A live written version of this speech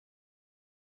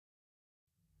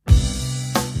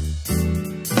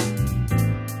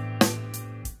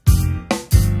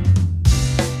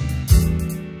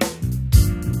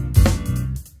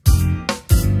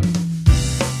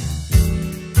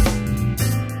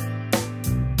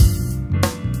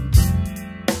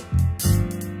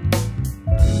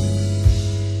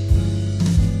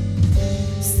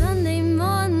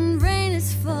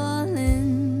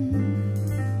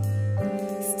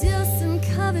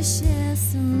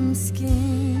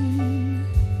skin.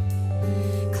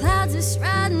 Clouds are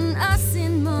shrouding us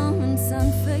in moments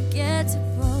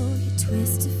unforgettable. You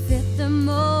twist to fit the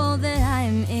mold that I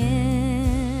am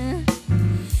in.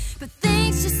 But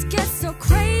things just get so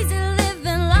crazy,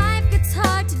 living life gets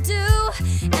hard to do.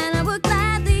 And I would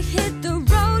gladly hit the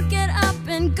road, get up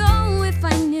and go if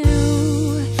I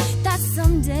knew that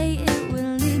someday it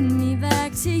would lead me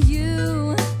back to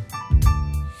you.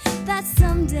 That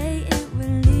someday it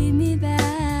will lead me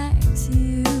back to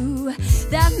you.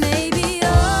 That may be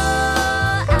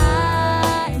all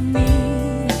I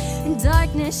need. In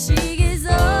darkness she is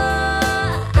all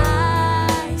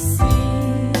I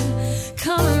see.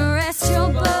 Come and rest your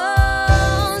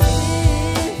bones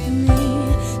with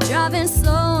me. Driving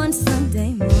slow on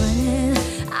Sunday morning,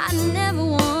 I never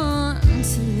want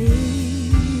to leave.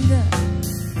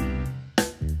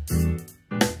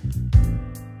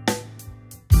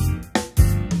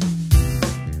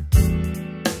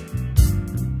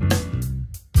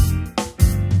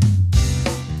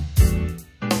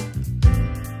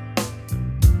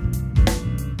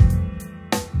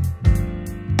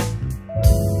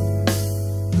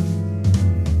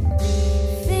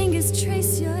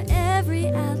 Trace your every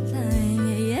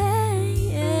outline, yeah,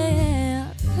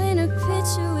 yeah. Paint a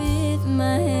picture with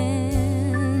my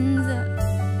hands.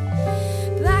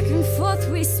 Back and forth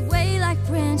we sway like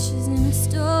branches in a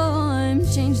storm.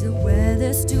 Change the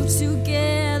weather, stew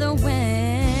together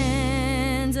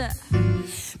when. But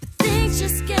things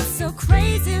just get so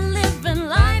crazy.